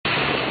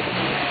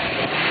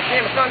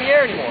wasn't on the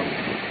air anymore.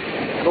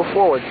 Go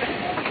forward.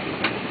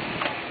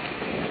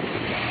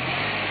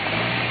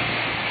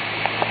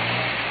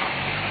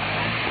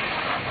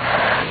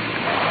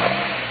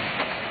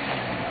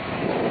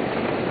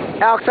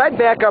 Alex, I'd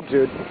back up,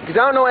 dude. Because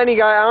I don't know any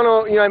guy, I don't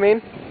know, you know what I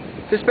mean?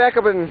 Just back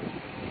up and...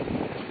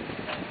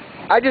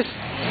 I just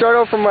start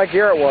out from like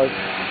Garrett was.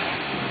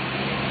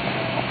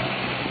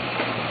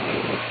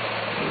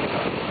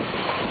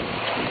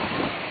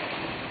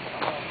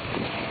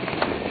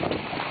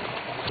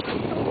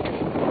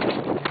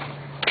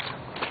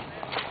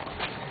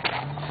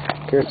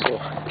 Here's cool.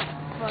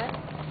 What?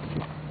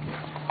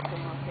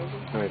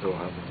 Might as well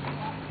have it.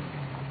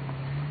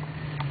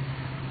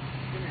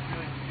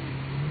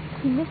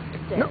 He missed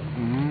it. No.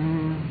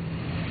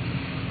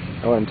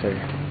 I'll let him tell you.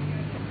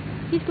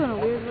 He's going a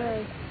weird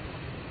way.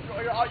 Oh,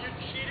 you're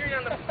cheating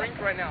on the brink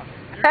right now.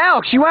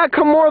 Alex, you want to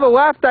come more to the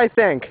left, I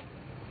think.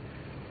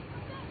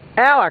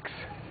 Alex.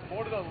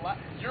 More to the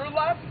left. Your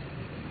left?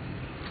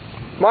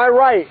 My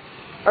right.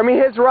 I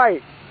mean his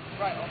right.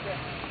 Right, okay.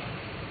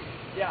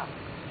 Yeah.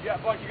 Yeah,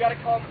 but you gotta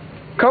come.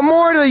 Come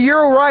more to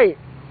your right.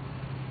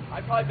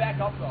 I'd probably back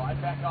up though.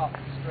 I'd back up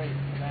straight.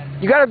 And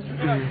then You gotta... You're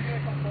gonna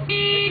come close to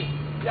the picture.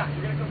 Yeah,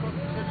 you're gonna come close to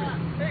the picture.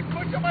 Hey,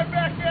 push on my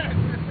back end!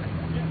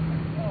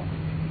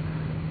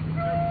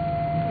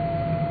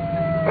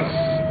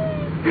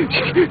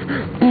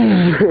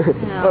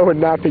 That would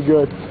not be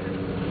good.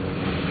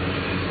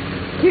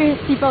 Your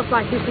seatbelt's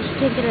like this, so she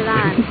can't get it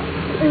on.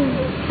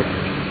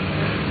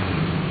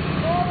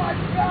 Oh my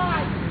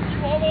god! You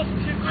almost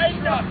tipped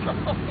me up.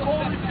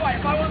 Holy fuck.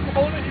 If I wasn't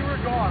holding it, you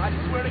were gone. I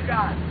swear to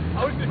God.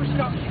 I was pushing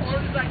up as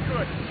hard as I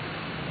could.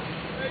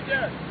 Right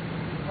there.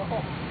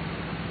 Oh.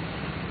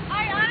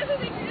 I honestly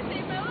think you're gonna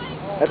say Billy.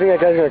 I think that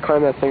guy's gonna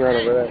climb that thing right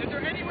over there. Is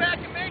there any way I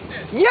can make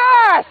this?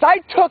 Yes! I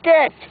took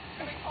it!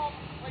 Can they come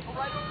like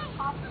right over the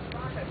top of this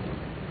rocket?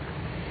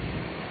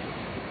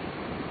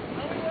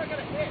 I don't know where I'm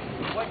gonna hit.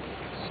 Like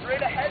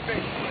straight ahead,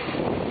 basically.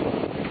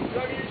 You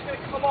know what I mean? You're just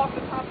gonna come off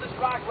the top of this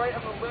rock right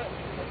on the lip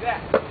like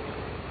that.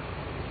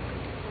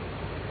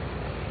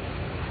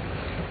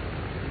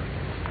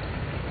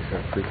 He's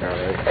gonna freak out,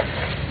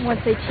 right?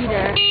 Once they cheat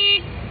her.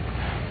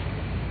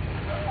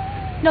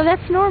 No,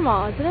 that's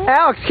normal, isn't it?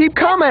 Alex, keep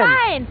coming!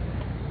 That's fine.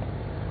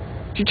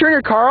 Did you turn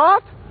your car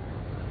off?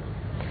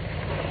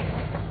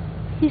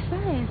 He's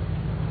fine.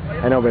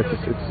 I know, but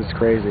it's just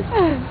crazy. Yeah.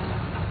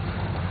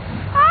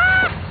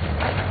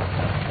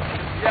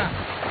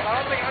 I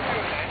don't think I'm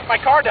doing that. My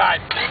car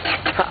died.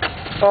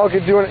 Oh,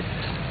 okay, doing it.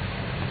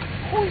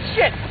 Holy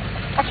shit!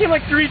 I came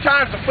like 3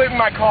 times to flip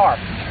my car.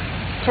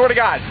 Swear to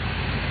God.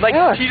 Like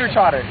Yeah.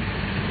 teeter-totter.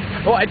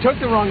 Well, I took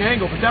the wrong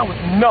angle, but that was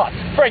nuts.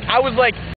 Frank, I was like...